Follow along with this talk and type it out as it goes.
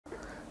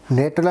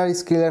Neteller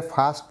স্ক্রিলের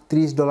first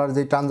 $30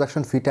 যে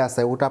transaction ফিটা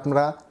আছে ওটা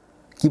আপনারা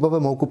কীভাবে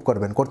মৌকুব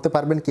করবেন, করতে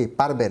পারবেন কি?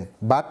 পারবেন,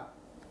 বাট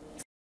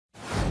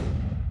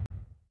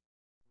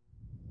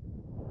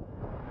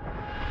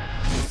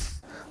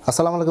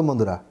আসসালামু আলাইকুম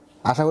বন্ধুরা,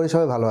 আশা করি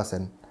সবাই ভালো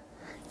আছেন।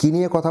 কী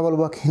নিয়ে কথা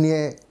বলবো, কী নিয়ে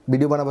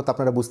ভিডিও বানাবো তো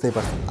আপনারা বুঝতেই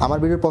পারছেন। আমার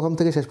ভিডিওর প্রথম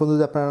থেকে শেষ পর্যন্ত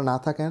যদি আপনারা না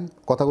থাকেন,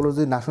 কথাগুলো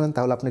যদি না শোনেন,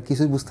 তাহলে আপনি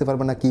কিছুই বুঝতে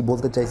পারবেন না কী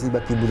বলতে চাইছি বা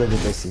কী বোঝাতে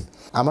চাইছি।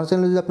 আমার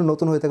চ্যানেলে যদি আপনি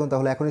নতুন হয়ে থাকেন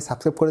তাহলে এখনই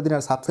সাবস্ক্রাইব করে দিন,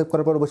 আর সাবস্ক্রাইব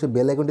করার পর অবশ্যই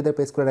বেল আইকনটিতে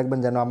প্রেস করে রাখবেন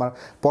যেন আমার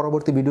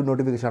পরবর্তী ভিডিও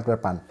নোটিফিকেশন আপনারা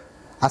পান।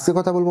 আজকে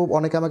কথা বলবো,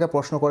 অনেকে আমাকে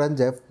প্রশ্ন করেন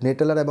যে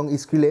নেটেলার এবং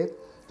স্ক্রিলে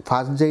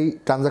ফার্স্ট যেই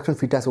ট্রানজাকশন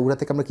ফিটা আছে ওটা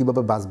থেকে আমরা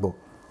কীভাবে বাঁচবো।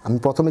 আমি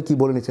প্রথমে কি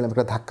বলে নিয়েছিলাম,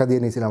 একটা ধাক্কা দিয়ে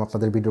নিয়েছিলাম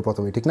আপনাদের ভিডিও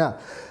প্রথমে, ঠিক না?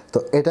 তো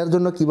এটার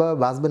জন্য কীভাবে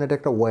বাঁচবেন, এটা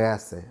একটা ওয়ে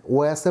আছে।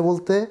 ওয়ে আছে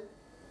বলতে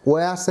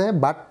ওয়ে আছে,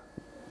 বাট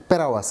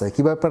প্যারাও আছে।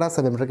 কীভাবে প্যারা আছে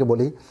আমি আপনাকে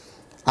বলি।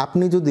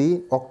 আপনি যদি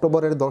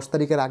অক্টোবরের 10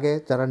 তারিখের আগে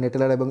যারা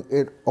নেটেলার এবং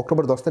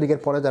অক্টোবর 10 তারিখের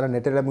পরে যারা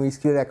নেটেলার এবং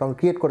স্ক্রিলের অ্যাকাউন্ট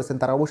ক্রিয়েট করেছেন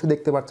তারা অবশ্যই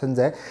দেখতে পাচ্ছেন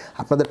যে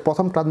আপনাদের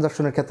প্রথম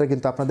ট্রানজাকশনের ক্ষেত্রে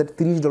কিন্তু আপনাদের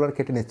 $30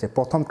 কেটে নিচ্ছে।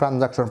 প্রথম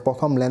ট্রানজাকশন,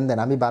 প্রথম লেনদেন,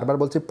 আমি বারবার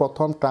বলছি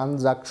প্রথম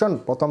ট্রানজাকশন,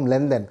 প্রথম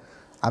লেনদেন।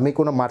 আমি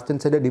কোনো মার্চেন্ট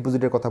সাইডে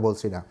ডিপোজিটের কথা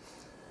বলছি না।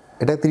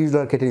 এটা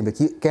 $30 কেটে নেবে।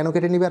 কেন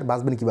কেটে নেবে আর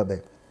বাঁচবেন কীভাবে?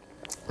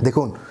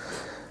 দেখুন,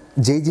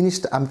 যেই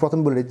জিনিসটা আমি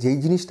প্রথমে বলি, যেই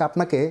জিনিসটা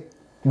আপনাকে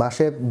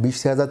মাসে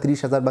 20,000,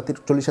 30,000 বা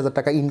 40,000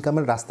 টাকা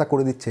ইনকামের রাস্তা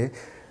করে দিচ্ছে,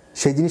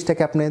 সেই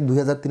জিনিসটাকে আপনি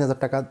 2,000, 3,000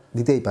 টাকা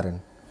দিতেই পারেন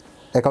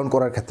অ্যাকাউন্ট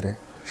করার ক্ষেত্রে,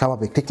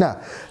 স্বাভাবিক, ঠিক না?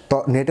 তো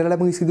নেটেলার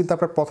এবং স্ক্রিল কিন্তু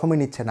আপনার প্রথমে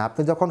নিচ্ছে না।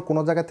 আপনি যখন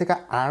কোনো জায়গা থেকে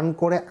আর্ন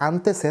করে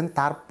আনতেছেন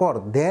তারপর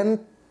দেন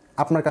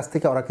আপনার কাছ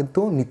থেকে ওরা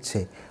কিন্তু নিচ্ছে,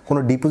 কোনো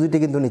ডিপোজিটে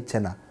কিন্তু নিচ্ছে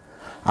না।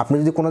 আপনি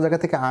যদি কোনো জায়গা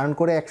থেকে আর্ন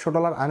করে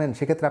 $100 আনেন,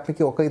 সেক্ষেত্রে আপনি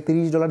কি ওকে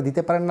 $30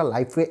 দিতে পারেন না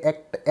লাইফে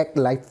এক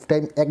লাইফ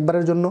টাইম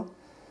একবারের জন্য?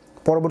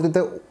 পরবর্তীতে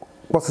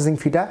প্রসেসিং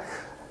ফিটা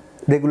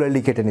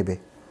রেগুলারলি কেটে নেবে,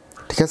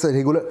 ঠিক আছে?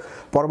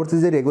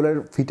 পরবর্তীতে যে রেগুলার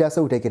ফিটা আছে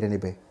ওইটাই কেটে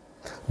নেবে।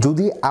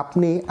 যদি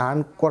আপনি আর্ন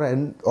করেন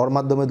ওর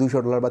মাধ্যমে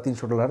 $200 বা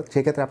 $300,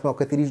 সেক্ষেত্রে আপনি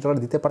ওকে $30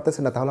 দিতে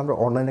পারতেছেন না, তাহলে আমরা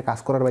অনলাইনে কাজ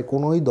করার ভাই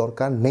কোনোই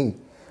দরকার নেই।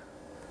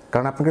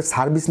 কারণ আপনাকে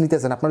সার্ভিস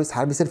নিতেছেন, আপনার ওই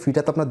সার্ভিসের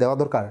ফিটা তো আপনার দেওয়া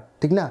দরকার,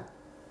 ঠিক না?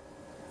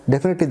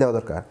 ডেফিনেটলি দেওয়া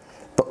দরকার।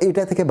 তো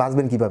এটা থেকে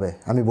বাঁচবেন কীভাবে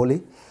আমি বলি।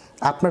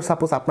 আপনার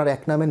সাপোজ আপনার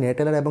এক নামে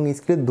নেটেলার এবং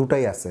স্ক্রিল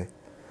দুটাই আছে।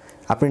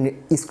 আপনি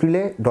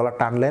স্ক্রিলে ডলার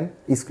টানলেন,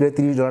 স্ক্রিলে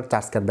 $30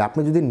 চার্জ কাটবে।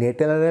 আপনি যদি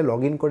নেটেলারে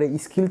লগ ইন করে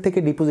স্ক্রিল থেকে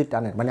ডিপোজিট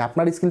আনেন, মানে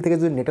আপনার স্ক্রিল থেকে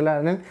যদি নেটেলার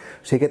আনেন,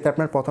 সেক্ষেত্রে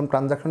আপনার প্রথম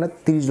ট্রানজাকশনে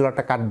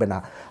 $30 কাটবে না।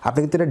 আপনি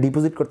কিন্তু এটা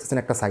ডিপোজিট করতেছেন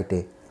একটা সাইটে।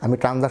 আমি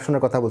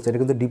ট্রানজাকশনের কথা বলছি, এটা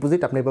কিন্তু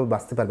ডিপোজিট, আপনি এভাবে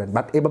বাঁচতে পারবেন।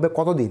 বাট এভাবে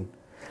কতদিন?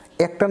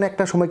 একটা না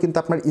একটা সময় কিন্তু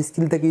আপনার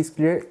স্কিল থেকে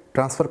স্কিলে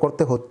ট্রান্সফার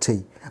করতে হচ্ছেই,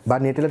 বা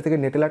নেটেলার থেকে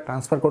নেটেলার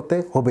ট্রান্সফার করতে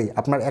হবেই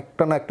আপনার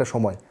একটা না একটা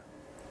সময়।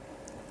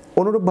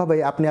 অনুরূপভাবে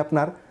আপনি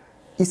আপনার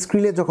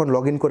স্ক্রিলে যখন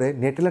লগ ইন করে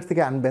নেটেলার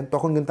থেকে আনবেন,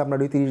 তখন কিন্তু আপনার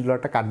ওই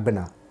 $30 কাটবে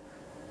না।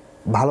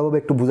 ভালোভাবে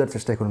একটু বোঝার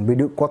চেষ্টা করুন,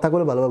 ভিডিও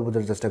কথাগুলো ভালোভাবে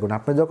বোঝার চেষ্টা করুন।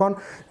 আপনি যখন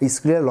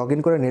স্ক্রিলে লগ ইন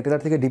করে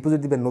নেটেলার থেকে ডিপোজিট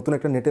দিবেন নতুন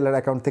একটা নেটেলার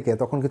অ্যাকাউন্ট থেকে,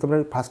 তখন কিন্তু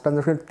আপনার ফার্স্ট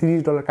ট্রানজাকশন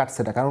 $30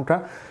 কাটছে না। কারণ ওটা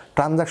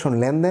ট্রানজাকশন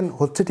লেনদেন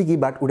হচ্ছে ঠিকই,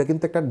 বাট ওটা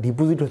কিন্তু একটা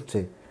ডিপোজিট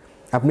হচ্ছে।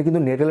 আপনি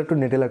কিন্তু নেটেলার টু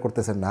নেটেলার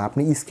করতেছেন না,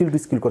 আপনি স্কিল টু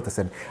স্কিল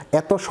করতেছেন।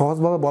 এত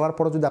সহজভাবে বলার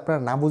পরে যদি আপনারা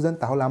না বুঝেন,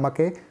 তাহলে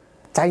আমাকে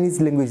চাইনিজ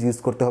ল্যাঙ্গুয়েজ ইউজ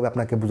করতে হবে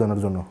আপনাকে বোঝানোর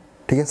জন্য,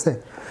 ঠিক আছে?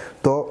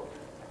 তো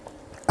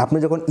আপনি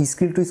যখন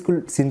স্কিল টু স্কিল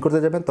সিন করতে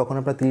যাবেন তখন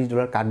আপনার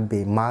 $30 কাটবে,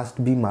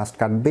 মাস্ট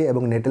কাটবে।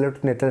 এবং নেটেলার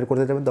টু নেটেলার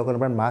করতে যাবেন তখন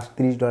আপনার মাস্ট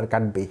 $30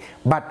 কাটবে।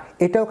 বাট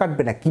এটাও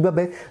কাটবে না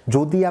কীভাবে?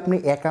 যদি আপনি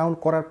অ্যাকাউন্ট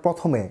করার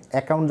প্রথমে,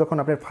 অ্যাকাউন্ট যখন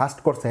আপনি ফার্স্ট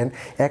করছেন,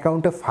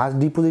 অ্যাকাউন্টে ফার্স্ট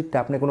ডিপোজিটটা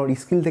আপনি কোনো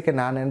স্কিল থেকে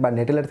না নেন বা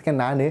নেটেলার থেকে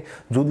না আনে,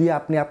 যদি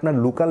আপনি আপনার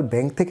লোকাল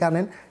ব্যাংক থেকে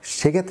আনেন,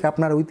 সেক্ষেত্রে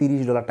আপনার ওই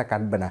 $30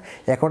 কাটবে না।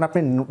 এখন আপনি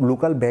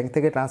লোকাল ব্যাংক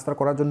থেকে ট্রান্সফার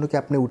করার জন্য কি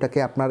আপনি ওটাকে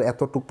আপনার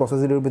এতটুকু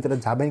প্রসেসিংয়ের ভিতরে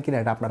যাবেন কি না,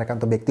 এটা আপনার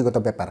একান্ত ব্যক্তিগত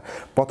ব্যাপার।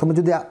 প্রথমে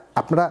যদি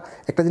আপনারা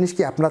একটা জিনিস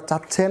কি আপনারা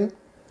চাচ্ছেন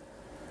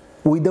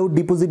উইদাউট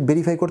ডিপোজিট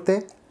ভেরিফাই করতে,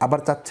 আবার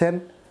চাচ্ছেন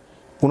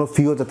কোনো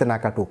ফিও যাতে না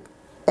কাটুক।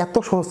 এত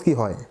সহজ কি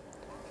হয়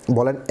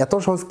বলেন? এত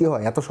সহজ কি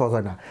হয়? এত সহজ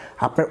হয় না।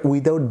 আপনার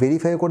উইদাউট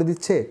ভেরিফাই করে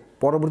দিচ্ছে,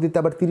 পরবর্তীতে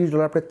আবার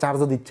 $30 আপনি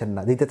চার্জও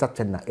দিতে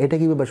চাচ্ছেন না। এটা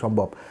কীভাবে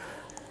সম্ভব?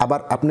 আবার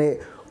আপনি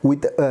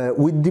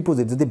উইথ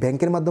ডিপোজিট যদি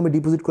ব্যাংকের মাধ্যমে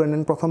ডিপোজিট করে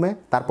নেন প্রথমে,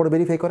 তারপরে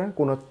ভেরিফাই করেন,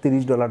 কোনো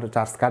 $30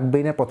 চার্জ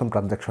কাটবেই না প্রথম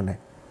ট্রানজাকশনে,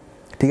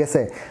 ঠিক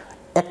আছে?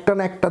 একটা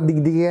না একটা দিক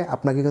দিয়ে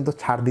আপনাকে কিন্তু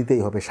ছাড়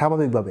দিতেই হবে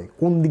স্বাভাবিকভাবে।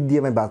 কোন দিক দিয়ে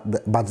আপনি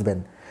বাঁচবেন?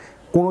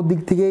 কোনো দিক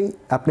থেকেই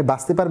আপনি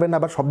বাঁচতে পারবেন না,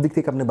 আবার সব দিক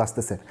থেকে আপনি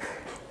বাঁচতেছেন।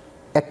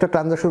 একটা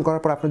ট্রানজাকশন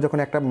করার পর আপনি যখন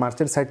একটা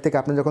মার্চেন্ট সাইট থেকে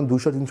আপনি যখন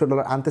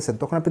 $200-300 আনতেছেন,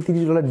 তখন আপনি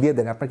 $30 দিয়ে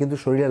দেন, আপনার কিন্তু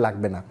শরীরে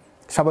লাগবে না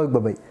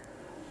স্বাভাবিকভাবেই।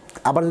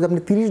 আবার যদি আপনি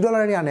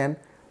 $30 আনেন,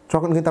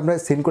 তখন কিন্তু আপনার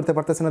সেন্ড করতে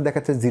পারতেছেন না,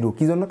 দেখাচ্ছে জিরো।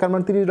 কী জন্য?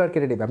 কারণ $30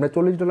 কেটে নেবে। আপনি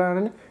 $40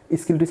 আনেন,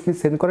 স্কিল টু স্কিল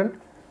সেন্ড করেন,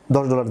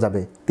 $10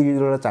 যাবে,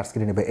 $30 চার্জ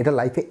কেটে নেবে। এটা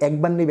লাইফে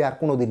একবার নেবে, আর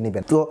কোনো দিন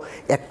নেবেন। তো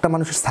একটা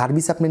মানুষের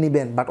সার্ভিস আপনি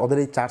নেবেন, বাট ওদের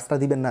এই চার্জটা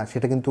দিবেন না,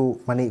 সেটা কিন্তু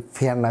মানে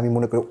ফেয়ার না। আমি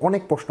মনে করি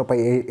অনেক প্রশ্ন পাই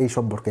এই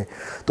সম্পর্কে।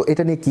 তো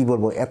এটা নিয়ে কী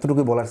বলবো,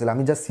 এতটুকুই বলার ছিল।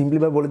 আমি জাস্ট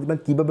সিম্পলিভাবে বলে দিবেন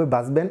কীভাবে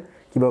বাঁচবেন,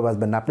 কীভাবে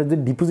বাঁচবেন না। আপনি যদি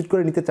ডিপোজিট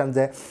করে নিতে চান,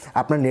 যে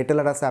আপনার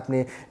নেটেলার আছে, আপনি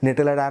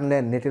নেটেলার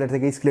আনলেন, নেটেলার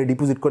থেকে স্কিলে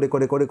ডিপোজিট করে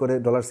করে করে করে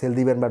ডলার সেল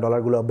দিবেন বা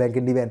ডলারগুলো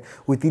ব্যাংকে দিবেন,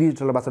 ওই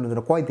 $30 বাঁচানোর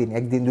জন্য কয়দিন,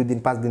 1 দিন 2 দিন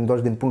 5 দিন 10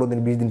 দিন 15 দিন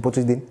 20 দিন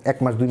 25 দিন 1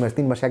 মাস 2 মাস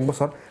 3 মাস 1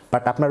 বছর।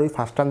 বাট আপনার ওই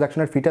ফার্স্ট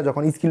ট্রানজাকশনের ফিটা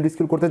যখন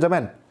স্কিল করতে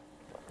যাবেন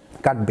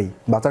কাটবেই,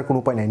 বাঁচার কোনো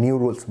উপায় নেই, নিউ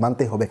রুলস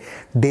মানতেই হবে।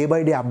 ডে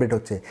বাই ডে আপডেট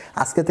হচ্ছে।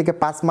 আজকে থেকে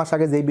 5 মাস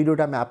আগে যেই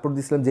ভিডিওটা আমি আপলোড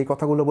দিয়েছিলাম, যেই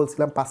কথাগুলো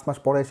বলছিলাম, 5 মাস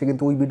পরে এসে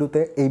কিন্তু ওই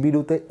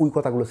ভিডিওতে ওই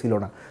কথাগুলো ছিল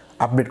না,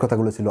 আপডেট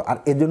কথাগুলো ছিল। আর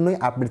এর জন্যই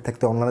আপডেট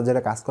থাকতে অন্যান্য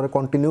যারা কাজ করে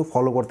কন্টিনিউ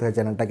ফলো করতে হয়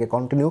চ্যানেলটাকে,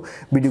 কন্টিনিউ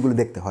ভিডিওগুলো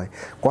দেখতে হয়।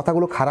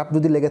 কথাগুলো খারাপ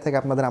যদি লেগে থাকে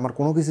আপনাদের, আমার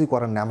কোনো কিছুই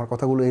করার নেই, আমার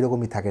কথাগুলো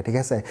এরকমই থাকে, ঠিক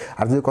আছে।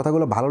 আর যদি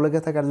কথাগুলো ভালো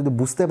লেগে থাকে আর যদি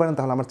বুঝতে পারেন,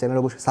 তাহলে আমার চ্যানেল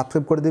অবশ্যই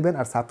সাবস্ক্রাইব করে দিবেন,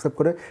 আর সাবস্ক্রাইব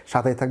করে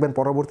সাথেই থাকবেন,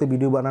 পরবর্তী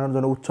ভিডিও বানানোর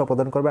জন্য উৎসাহ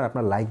প্রদান করবেন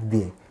আপনার লাইক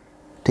দিয়ে,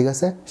 ঠিক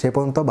আছে। সেই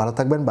পর্যন্ত ভালো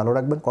থাকবেন, ভালো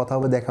রাখবেন, কথা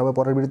হবে, দেখা হবে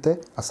পরের ভিডিওতে।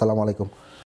 আসসালামু আলাইকুম।